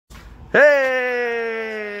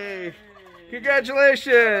Hey!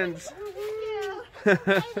 Congratulations!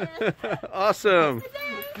 Awesome.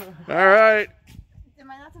 All right.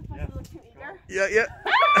 Am I not supposed to look too eager? Yeah.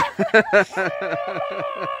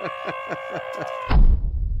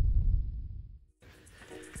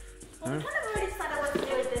 Well, we kind of already decided what to do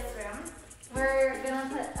with this room. We're gonna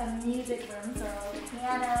put a music room, so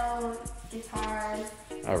piano, guitars.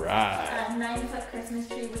 All right. A 9-foot Christmas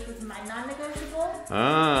tree, which was my non-negotiable.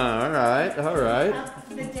 Ah, all right.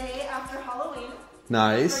 The day after Halloween.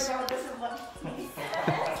 Nice.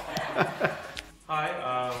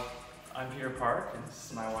 Hi, I'm Peter Park, and this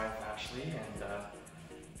is my wife Ashley, and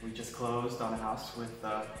we just closed on a house with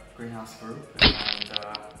Greenhouse Group, and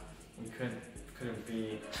we couldn't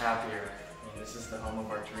be happier. I mean, this is the home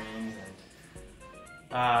of our dreams,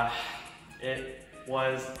 and it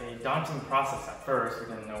was a daunting process at first. We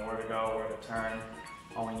didn't know where to go, where to turn.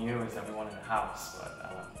 All we knew is that we wanted a house,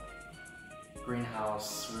 but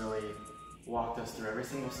Greenhouse really walked us through every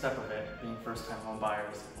single step of it. Being first-time home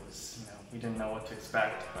buyers, it was, we didn't know what to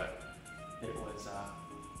expect, but it was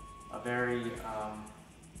a very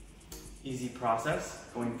easy process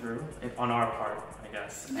going through it on our part, I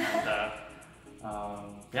guess. And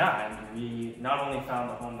yeah, and we not only found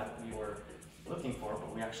the home that we were looking for,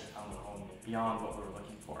 but we actually found the home beyond what we were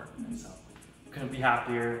looking for. And so we couldn't be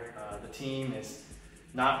happier. The team is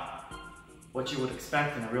not what you would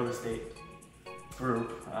expect in a real estate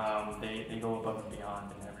group. They go above and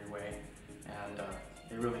beyond in every way, and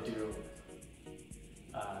they really do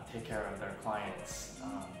take care of their clients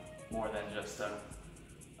more than just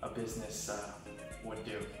a business would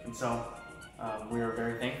do. And so we are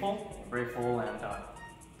very thankful, grateful, and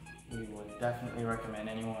we would definitely recommend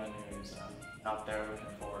anyone who's out there looking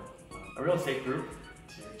for a real estate group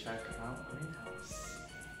to check out Greenhouse.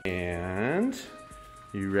 And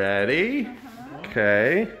you ready?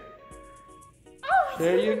 Okay.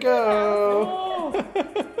 There you go.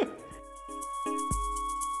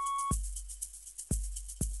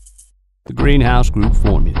 The Greenhouse Group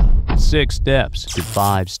formula. 6 steps to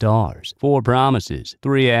 5 stars. 4 promises,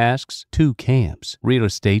 3 asks, 2 camps, real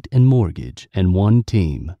estate and mortgage, and 1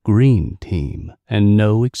 team. Green Team. And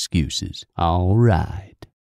no excuses. All right.